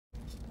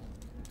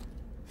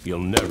You'll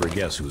never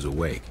guess who's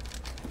awake.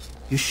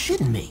 You're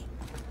shitting me.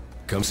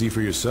 Come see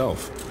for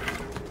yourself.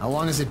 How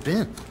long has it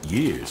been?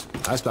 Years.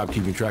 I stopped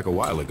keeping track a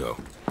while ago.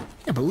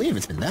 Can't believe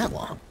it's been that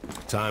long.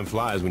 Time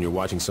flies when you're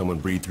watching someone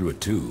breathe through a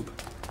tube.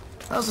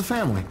 How's the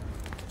family?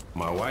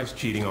 My wife's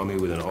cheating on me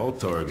with an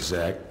Altar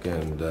exec,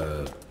 and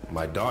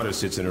my daughter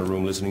sits in her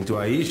room listening to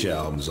Aisha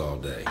albums all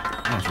day.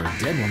 Oh, for a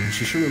dead woman,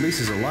 she sure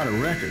releases a lot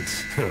of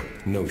records.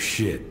 No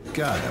shit.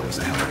 God, that was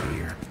a hell of a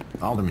year.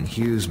 Alderman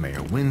Hughes,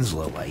 Mayor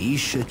Winslow,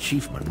 Aisha,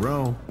 Chief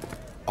Monroe.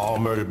 All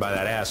murdered by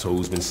that asshole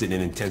who's been sitting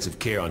in intensive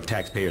care on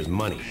taxpayers'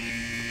 money.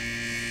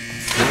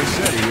 Boy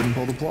said he wouldn't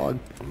pull the plug.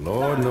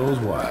 Lord knows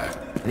why.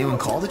 Anyone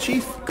call the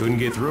chief? Couldn't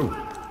get through.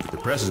 The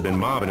press has been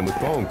mobbing him with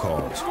phone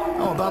calls.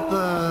 Oh, about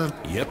the...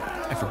 Yep.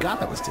 I forgot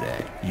that was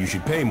today. You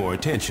should pay more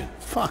attention.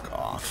 Fuck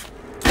off.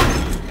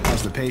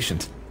 How's the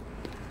patient?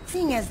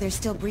 Seeing as they're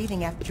still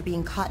breathing after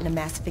being caught in a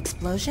massive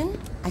explosion,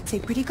 I'd say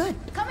pretty good.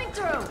 Coming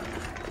through!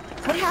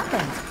 What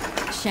happened?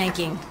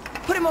 Shanking.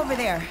 Put him over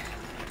there.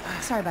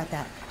 Sorry about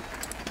that.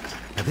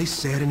 Have they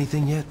said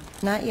anything yet?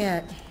 Not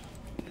yet.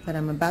 But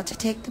I'm about to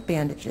take the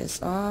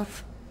bandages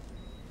off.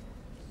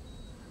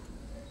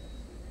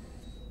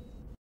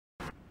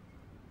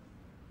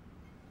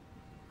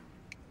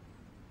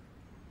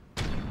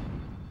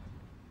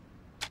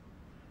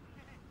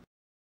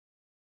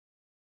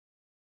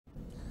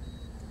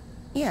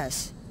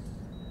 Yes.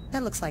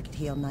 That looks like it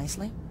healed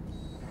nicely.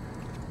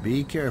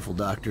 Be careful,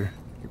 Doctor.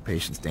 Your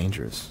patient's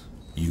dangerous.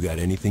 You got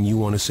anything you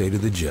want to say to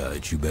the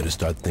judge, you better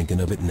start thinking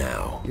of it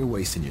now. You're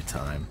wasting your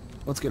time.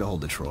 Let's get a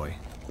hold of Troy.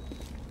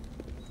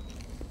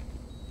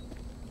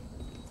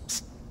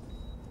 Psst.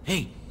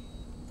 Hey,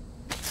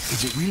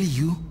 is it really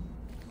you?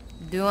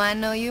 Do I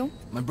know you?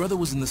 My brother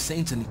was in the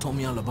Saints and he told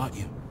me all about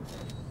you.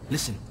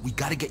 Listen, we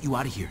gotta get you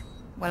out of here.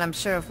 Well, I'm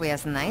sure if we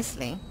ask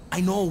nicely. I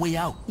know a way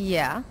out.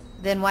 Yeah?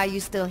 Then why are you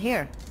still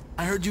here?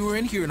 I heard you were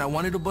in here and I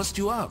wanted to bust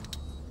you out.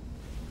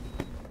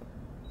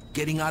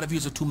 Getting out of here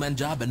is a two-man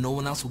job and no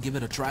one else will give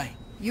it a try.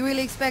 You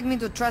really expect me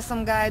to trust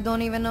some guy I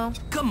don't even know?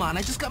 Come on,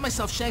 I just got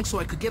myself shanked so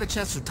I could get a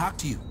chance to talk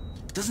to you.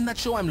 Doesn't that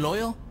show I'm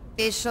loyal?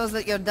 It shows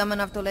that you're dumb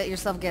enough to let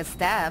yourself get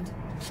stabbed.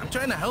 I'm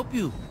trying to help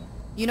you.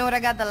 You know what I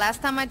got the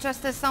last time I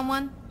trusted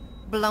someone?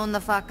 Blown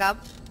the fuck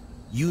up.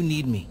 You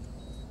need me.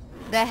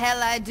 The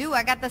hell I do,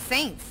 I got the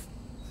Saints.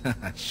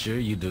 Sure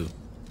you do.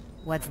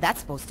 What's that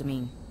supposed to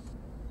mean?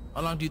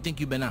 How long do you think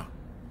you've been out?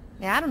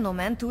 Yeah, I don't know,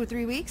 man. 2 or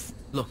 3 weeks?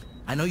 Look,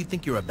 I know you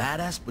think you're a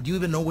badass, but do you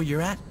even know where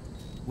you're at?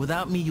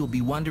 Without me, you'll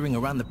be wandering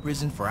around the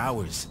prison for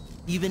hours.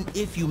 Even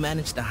if you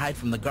manage to hide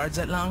from the guards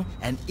that long,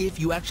 and if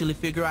you actually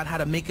figure out how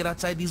to make it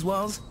outside these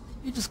walls,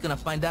 you're just gonna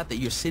find out that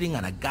you're sitting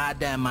on a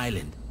goddamn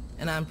island.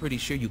 And I'm pretty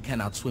sure you can't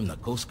outswim the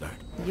Coast Guard.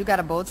 You got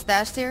a boat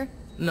stashed here?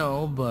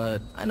 No,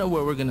 but I know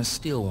where we're gonna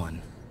steal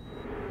one.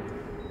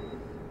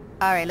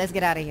 Alright, let's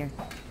get out of here.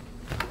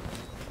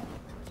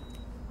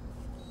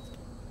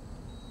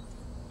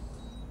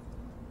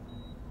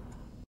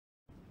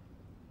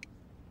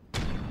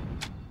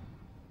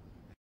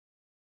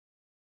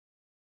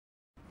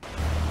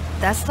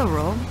 That's the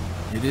road?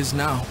 It is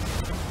now.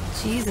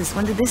 Jesus,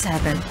 when did this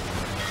happen?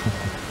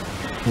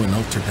 When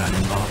Alter got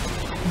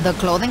involved. The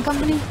clothing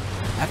company?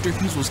 After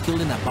Hughes was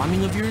killed in that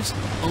bombing of yours,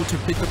 Alter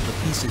picked up the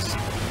pieces.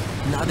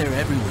 Now they're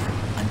everywhere.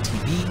 On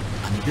TV,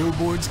 on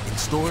billboards, in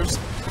stores.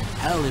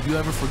 Hell, if you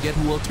ever forget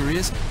who Alter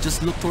is,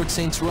 just look towards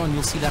Saints Row and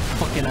you'll see that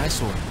fucking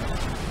eyesore.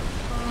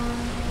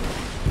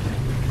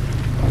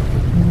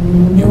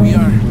 Here we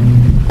are.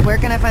 Where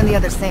can I find the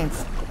other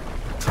Saints?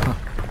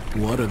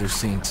 What other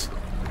Saints?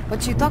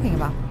 What you talking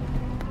about?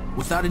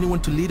 Without anyone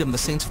to lead them, the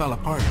Saints fell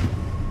apart.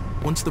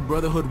 Once the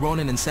Brotherhood,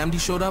 Ronin, and Samdi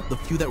showed up, the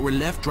few that were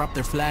left dropped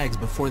their flags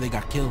before they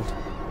got killed.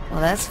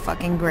 Well, that's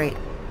fucking great.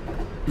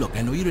 Look,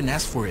 I know you didn't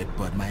ask for it,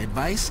 but my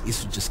advice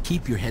is to just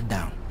keep your head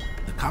down.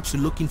 The cops are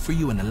looking for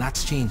you and a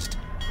lot's changed.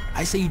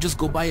 I say you just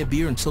go buy a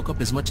beer and soak up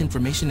as much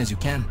information as you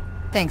can.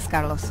 Thanks,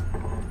 Carlos.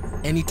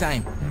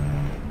 Anytime.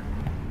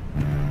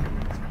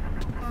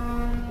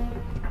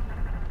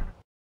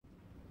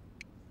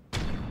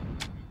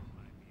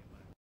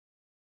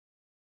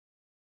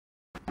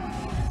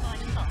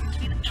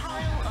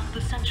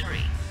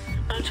 Century.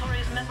 A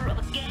notorious member of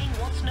a gang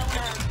once known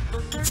as the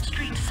 3rd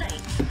Street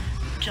Saints,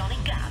 Johnny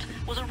Gatt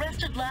was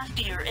arrested last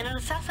year in an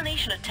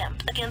assassination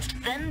attempt against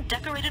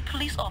then-decorated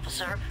police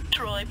officer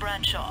Troy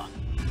Bradshaw.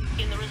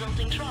 In the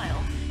resulting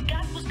trial,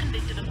 Gatt was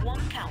convicted of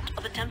 1 count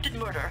of attempted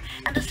murder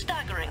and a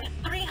staggering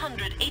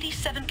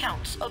 387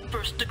 counts of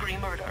first-degree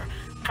murder,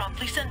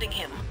 promptly sending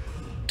him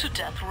to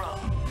death row.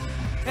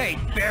 Hey,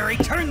 Barry,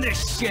 turn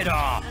this shit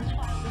off!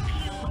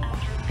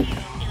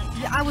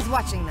 Yeah, I was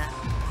watching that.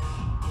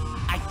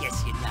 I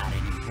guess you're not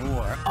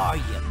anymore, are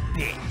you,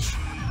 bitch?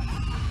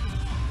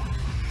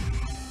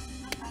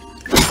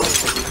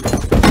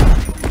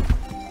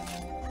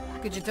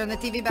 Could you turn the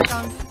TV back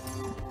on?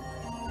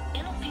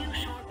 In a few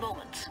short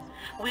moments,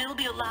 we'll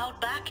be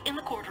allowed back in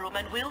the courtroom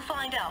and we'll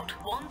find out,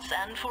 once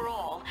and for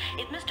all,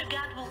 if Mr.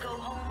 Gatt will go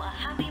home a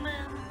happy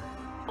man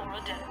or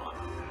a dead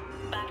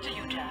one. Back to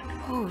you, Jack.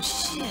 Oh,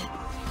 shit.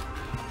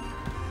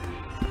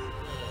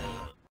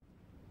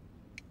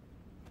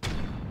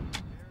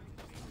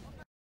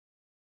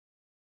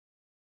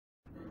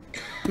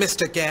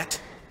 Mr. Gatt,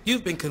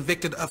 you've been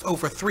convicted of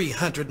over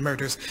 300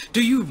 murders.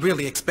 Do you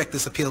really expect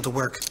this appeal to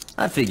work?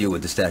 I figure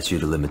with the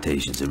statute of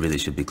limitations, it really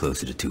should be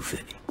closer to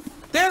 250.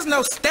 There's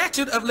no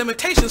statute of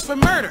limitations for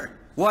murder.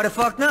 Why the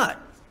fuck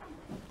not?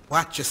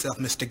 Watch yourself,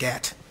 Mr.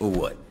 Gatt. Or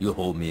what? You'll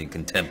hold me in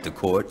contempt of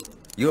court?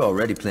 You're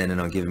already planning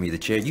on giving me the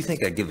chair. You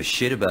think I give a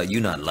shit about you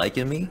not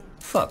liking me?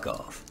 Fuck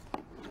off.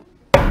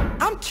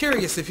 I'm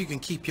curious if you can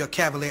keep your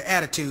cavalier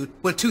attitude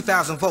when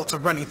 2,000 volts are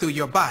running through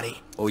your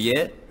body. Oh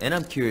yeah? And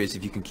I'm curious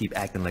if you can keep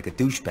acting like a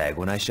douchebag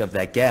when I shove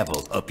that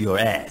gavel up your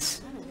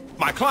ass.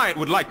 My client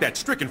would like that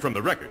stricken from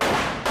the record.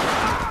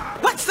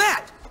 What's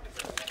that?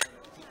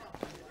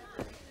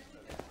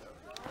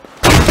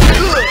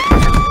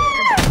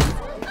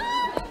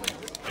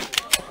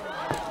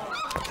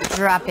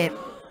 Drop it.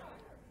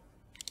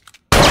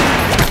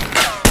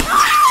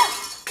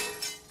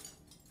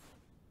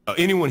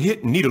 Anyone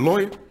hit and need a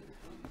lawyer?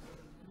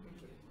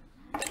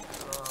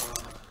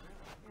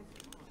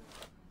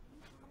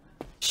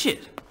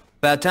 Shit.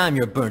 About time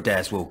your burnt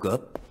ass woke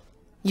up.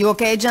 You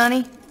okay,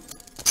 Johnny?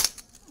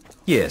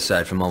 Yeah,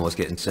 aside from almost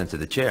getting sent to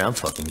the chair, I'm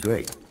fucking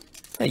great.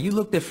 Hey, you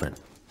look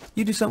different.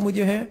 You do something with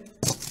your hair?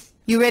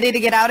 You ready to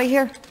get out of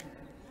here?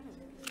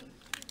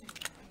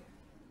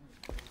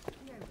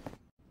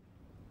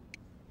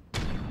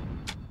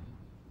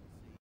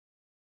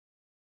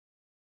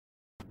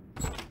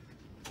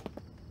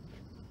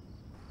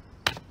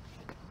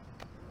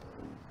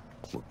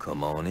 Well,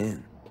 come on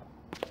in.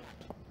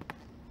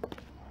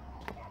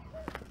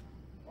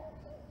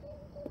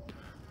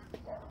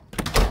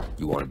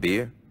 You want a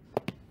beer?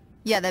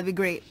 Yeah, that'd be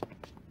great.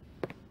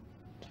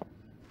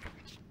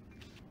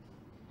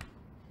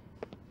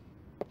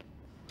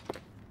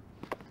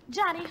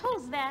 Johnny,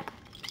 who's that?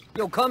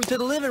 Yo, come to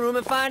the living room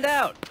and find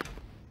out.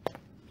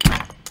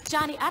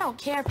 Johnny, I don't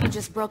care if you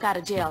just broke out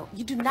of jail.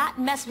 You do not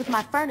mess with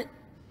my furniture.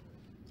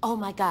 Oh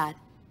my God,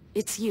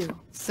 it's you.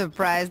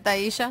 Surprised,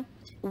 Aisha?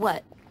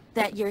 What?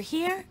 That you're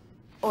here,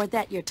 or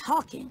that you're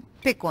talking?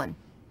 Pick one.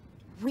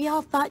 We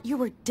all thought you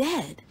were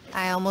dead.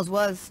 I almost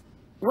was.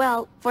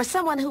 Well, for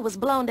someone who was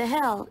blown to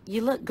hell,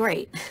 you look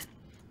great.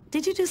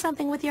 Did you do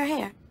something with your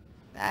hair?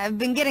 I've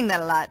been getting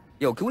that a lot.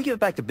 Yo, can we get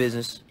back to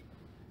business?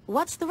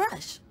 What's the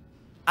rush?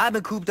 I've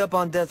been cooped up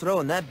on death row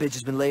and that bitch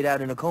has been laid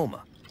out in a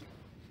coma.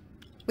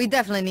 We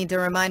definitely need to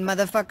remind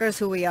motherfuckers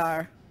who we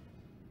are.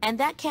 And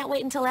that can't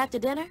wait until after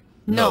dinner?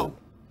 No.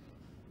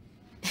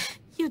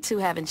 You two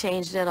haven't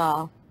changed at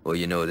all. Well,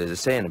 you know, there's a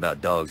saying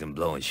about dogs and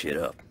blowing shit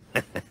up.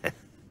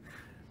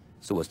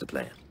 So what's the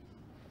plan?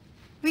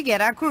 We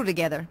get our crew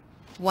together.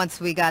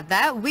 Once we got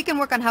that, we can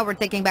work on how we're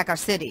taking back our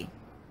city.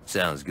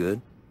 Sounds good.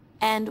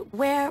 And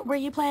where were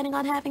you planning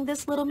on having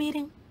this little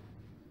meeting?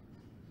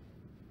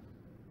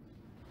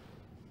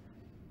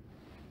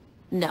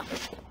 No.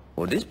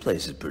 Well, this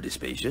place is pretty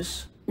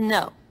spacious.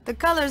 No. The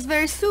color is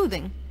very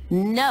soothing.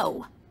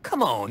 No.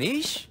 Come on,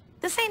 Ish.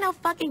 This ain't no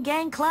fucking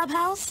gang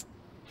clubhouse.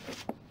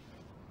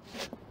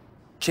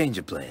 Change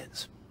of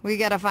plans. We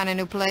gotta find a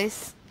new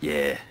place.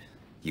 Yeah,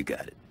 you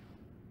got it.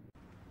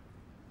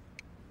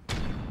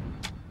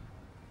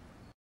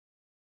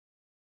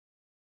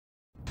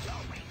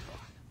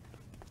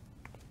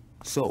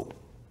 So,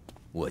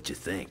 what you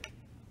think?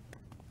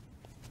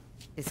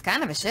 It's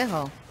kind of a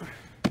shithole.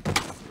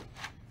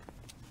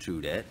 True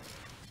that.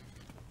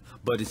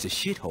 But it's a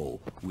shithole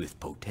with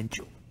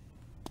potential.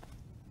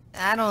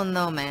 I don't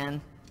know, man.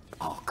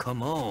 Oh,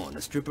 come on.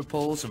 A stripper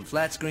pole, some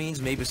flat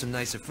screens, maybe some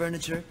nicer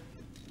furniture.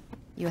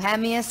 You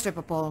hand me a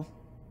stripper pole.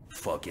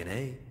 Fucking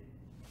A.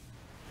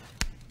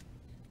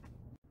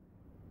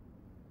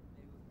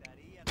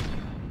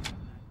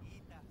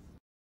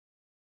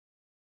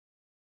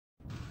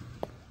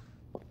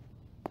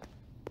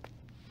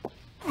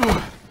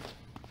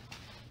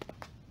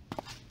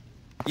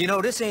 You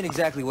know, this ain't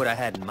exactly what I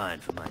had in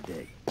mind for my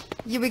day.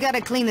 Yeah, we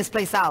gotta clean this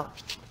place out.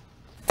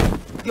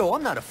 Yo,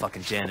 I'm not a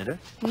fucking janitor.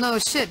 No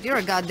shit, you're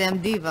a goddamn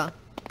diva.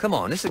 Come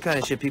on, this is the kind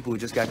of shit people who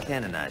just got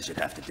canonized should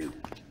have to do.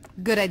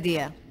 Good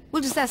idea.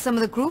 We'll just ask some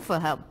of the crew for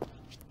help.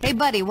 Hey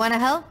buddy, wanna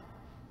help?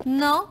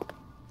 No?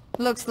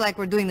 Looks like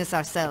we're doing this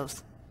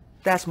ourselves.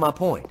 That's my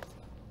point.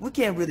 We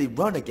can't really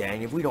run a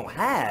gang if we don't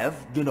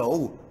have, you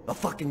know, a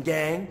fucking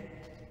gang.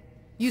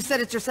 You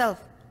said it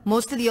yourself.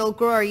 Most of the old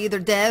crew are either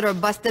dead or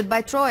busted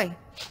by Troy.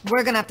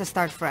 We're gonna have to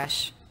start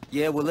fresh.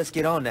 Yeah, well, let's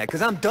get on that,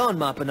 because I'm done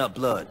mopping up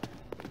blood.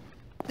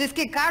 This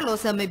kid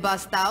Carlos helped me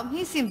bust out.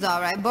 He seems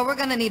alright, but we're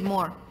gonna need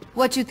more.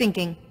 What you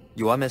thinking?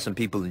 Yo, I met some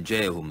people in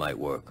jail who might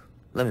work.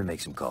 Let me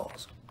make some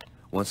calls.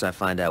 Once I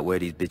find out where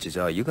these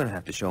bitches are, you're gonna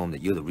have to show them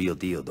that you're the real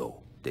deal,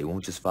 though. They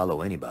won't just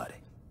follow anybody.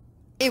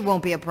 It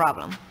won't be a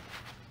problem.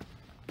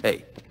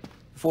 Hey,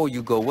 before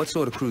you go, what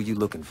sort of crew you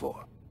looking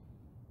for?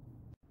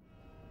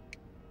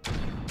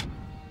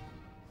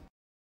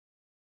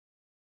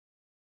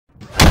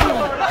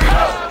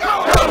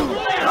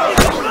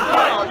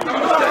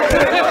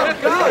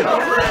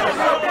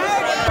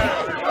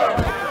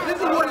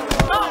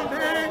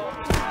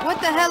 What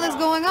the hell is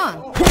going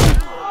on?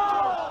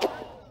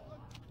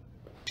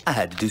 I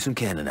had to do some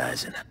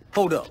canonizing.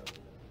 Hold up.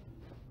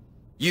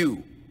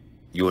 You're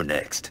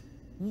next.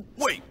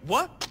 Wait,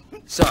 what?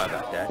 Sorry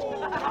about that.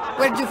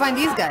 Where did you find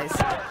these guys?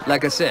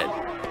 Like I said,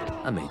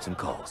 I made some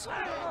calls.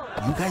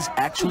 You guys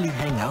actually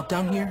hang out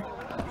down here?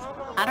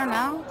 I don't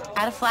know.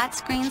 Add a flat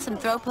screen, some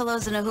throw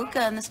pillows, and a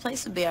hookah, and this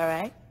place would be all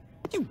right.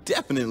 You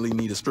definitely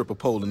need a stripper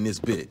pole in this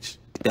bitch.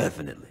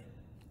 Definitely.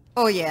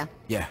 Oh, yeah.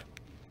 Yeah.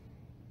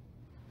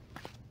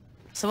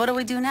 So what do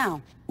we do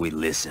now? We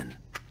listen.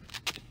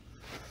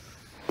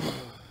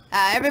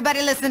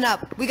 Everybody listen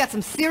up. We got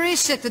some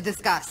serious shit to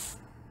discuss.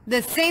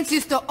 The Saints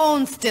used to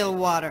own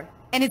Stillwater,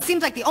 and it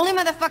seems like the only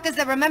motherfuckers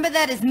that remember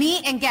that is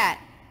me and Gat.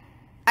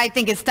 I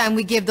think it's time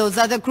we give those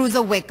other crews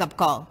a wake-up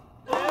call.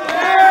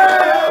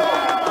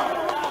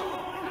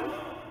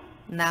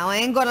 Now, I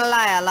ain't gonna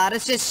lie, a lot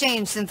of shit's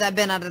changed since I've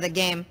been out of the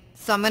game,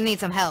 so I'm gonna need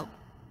some help.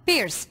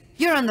 Pierce,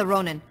 you're on the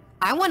Ronin.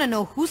 I wanna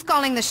know who's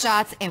calling the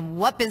shots and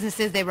what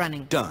businesses they're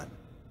running. Done.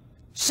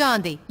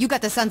 Shandi, you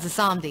got the Sons of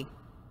Samdi.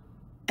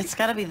 It's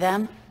gotta be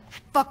them.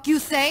 Fuck you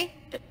say?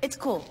 It's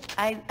cool.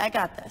 I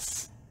got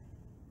this.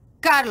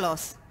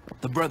 Carlos.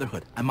 The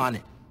Brotherhood. I'm on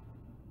it.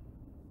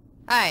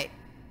 Alright.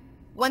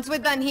 Once we're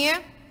done here,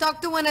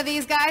 talk to one of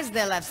these guys,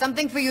 they'll have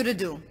something for you to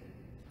do.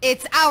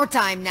 It's our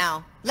time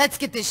now. Let's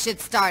get this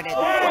shit started.